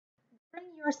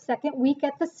Our second week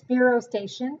at the Sphero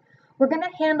Station, we're going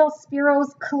to handle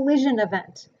Sphero's collision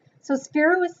event. So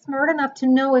Sphero is smart enough to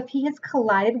know if he has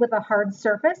collided with a hard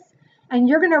surface, and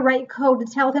you're going to write code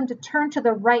to tell him to turn to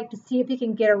the right to see if he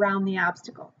can get around the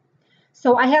obstacle.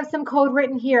 So I have some code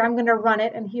written here. I'm going to run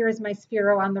it, and here is my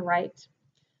Sphero on the right.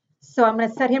 So I'm going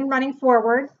to set him running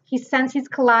forward. He senses he's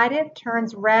collided,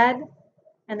 turns red,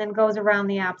 and then goes around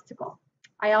the obstacle.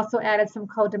 I also added some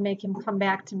code to make him come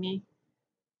back to me,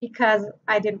 because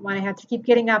I didn't want to have to keep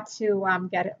getting up to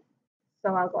get it.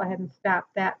 So I'll go ahead and stop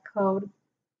that code.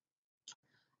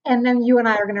 And then you and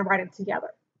I are going to write it together.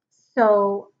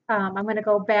 So I'm going to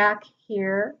go back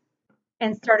here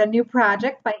and start a new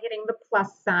project by hitting the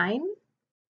plus sign.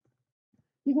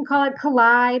 You can call it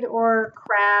collide or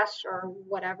crash or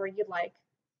whatever you like.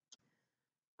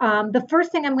 The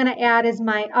first thing I'm going to add is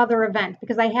my other event,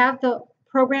 because I have the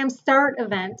program start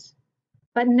event.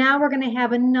 But now we're going to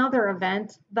have another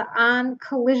event, the on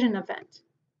collision event.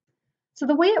 So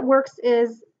the way it works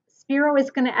is Sphero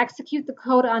is going to execute the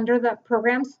code under the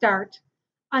program start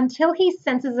until he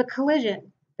senses a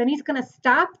collision. Then he's going to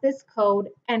stop this code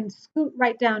and scoot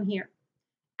right down here.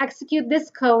 Execute this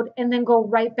code and then go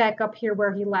right back up here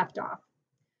where he left off.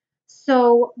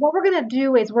 So what we're going to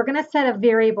do is we're going to set a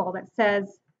variable that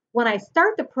says when I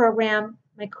start the program,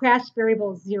 my crash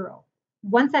variable is 0.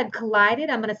 Once I've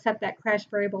collided, I'm going to set that crash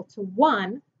variable to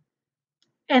 1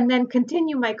 and then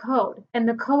continue my code. And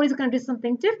the code is going to do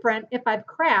something different if I've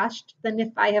crashed than if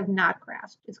I have not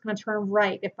crashed. It's going to turn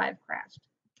right if I've crashed.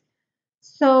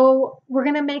 So we're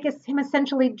going to make him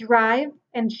essentially drive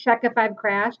and check if I've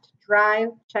crashed, drive,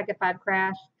 check if I've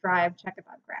crashed, drive, check if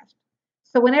I've crashed.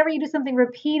 So whenever you do something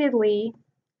repeatedly,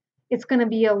 it's going to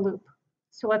be a loop.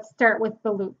 So let's start with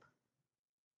the loop.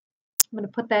 I'm going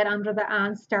to put that under the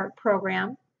on start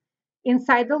program.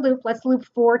 Inside the loop, let's loop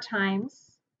 4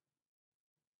 times.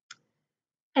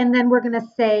 And then we're going to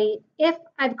say, if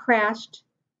I've crashed,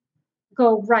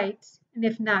 go right, and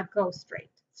if not, go straight.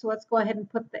 So let's go ahead and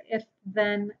put the if,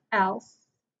 then, else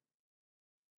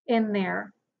in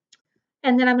there.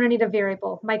 And then I'm going to need a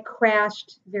variable, my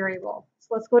crashed variable.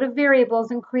 So let's go to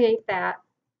variables and create that.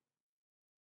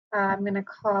 I'm going to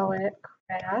call it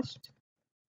crashed.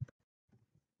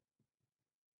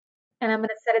 And I'm going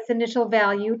to set its initial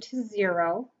value to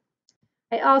 0.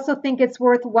 I also think it's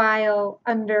worthwhile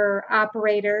under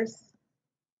operators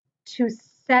to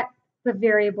set the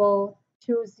variable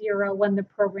to 0 when the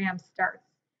program starts.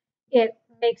 It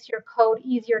makes your code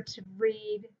easier to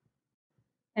read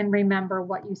and remember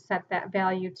what you set that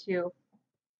value to.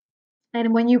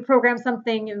 And when you program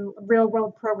something in real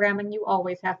world programming, you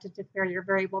always have to declare your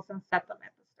variables and set them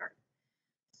at the start.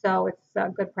 So it's a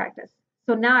good practice.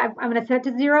 So now I'm going to set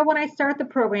it to 0 when I start the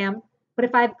program, but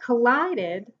if I've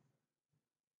collided,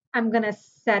 I'm going to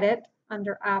set it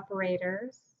under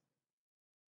operators.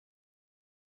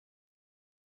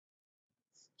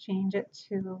 Let's change it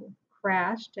to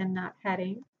crashed and not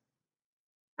heading.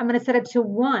 I'm going to set it to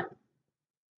 1.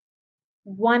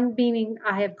 1 meaning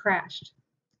I have crashed.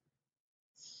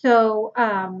 So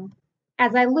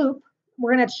as I loop,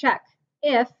 we're going to check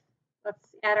if,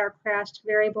 let's add our crashed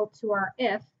variable to our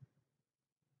if.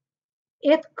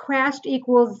 If crashed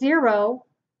equals 0,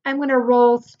 I'm going to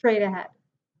roll straight ahead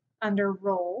under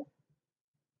roll.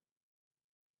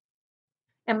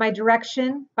 And my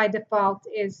direction by default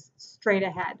is straight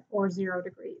ahead or 0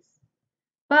 degrees.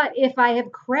 But if I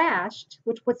have crashed,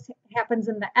 which what happens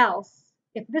in the else,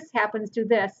 if this happens, do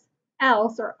this,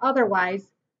 else or otherwise,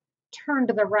 turn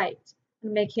to the right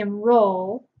and make him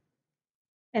roll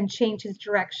and change his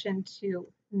direction to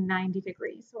 90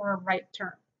 degrees or a right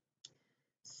turn.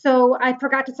 So I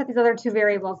forgot to set these other 2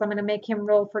 variables. I'm going to make him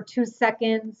roll for 2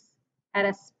 seconds at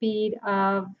a speed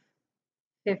of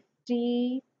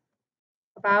 50,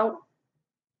 about.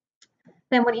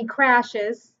 Then when he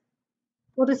crashes,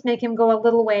 we'll just make him go a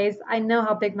little ways. I know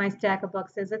how big my stack of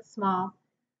books is. It's small.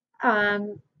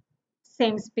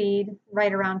 Same speed,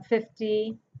 right around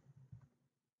 50.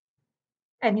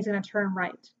 And he's going to turn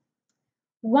right.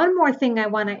 One more thing I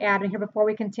want to add in here before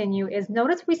we continue is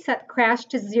notice we set crash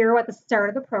to 0 at the start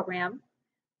of the program.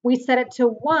 We set it to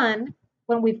 1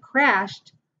 when we've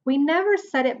crashed. We never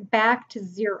set it back to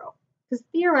 0 because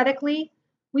theoretically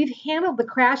we've handled the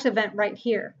crash event right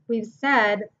here. We've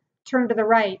said turn to the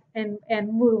right and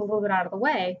move a little bit out of the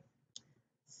way.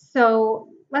 So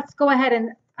let's go ahead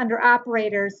and under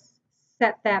operators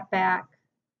set that back.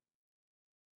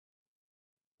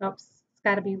 Oops, it's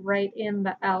got to be right in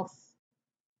the else.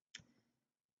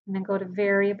 And then go to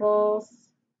variables.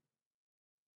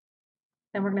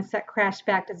 Then we're going to set crash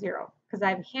back to 0 because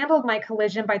I've handled my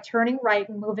collision by turning right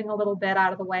and moving a little bit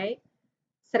out of the way.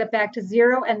 set it back to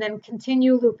 0, and then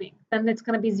continue looping. Then it's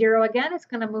going to be 0 again. It's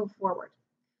going to move forward.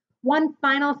 One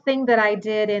final thing that I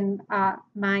did in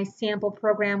my sample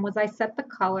program was I set the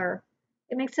color.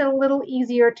 It makes it a little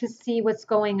easier to see what's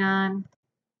going on.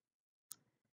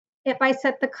 If I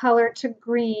set the color to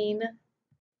green,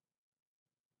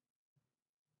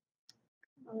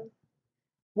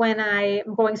 when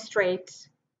I'm going straight,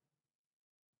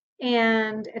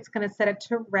 and it's going to set it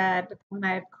to red when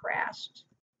I've crashed.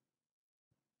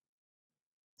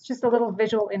 It's just a little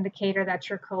visual indicator that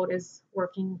your code is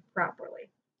working properly.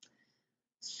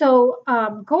 So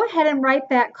go ahead and write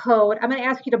that code. I'm going to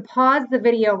ask you to pause the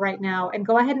video right now and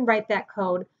go ahead and write that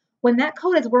code. When that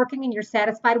code is working and you're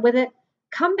satisfied with it,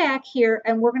 come back here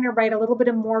and we're going to write a little bit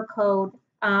of more code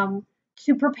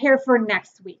to prepare for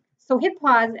next week. So hit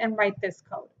pause and write this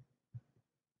code.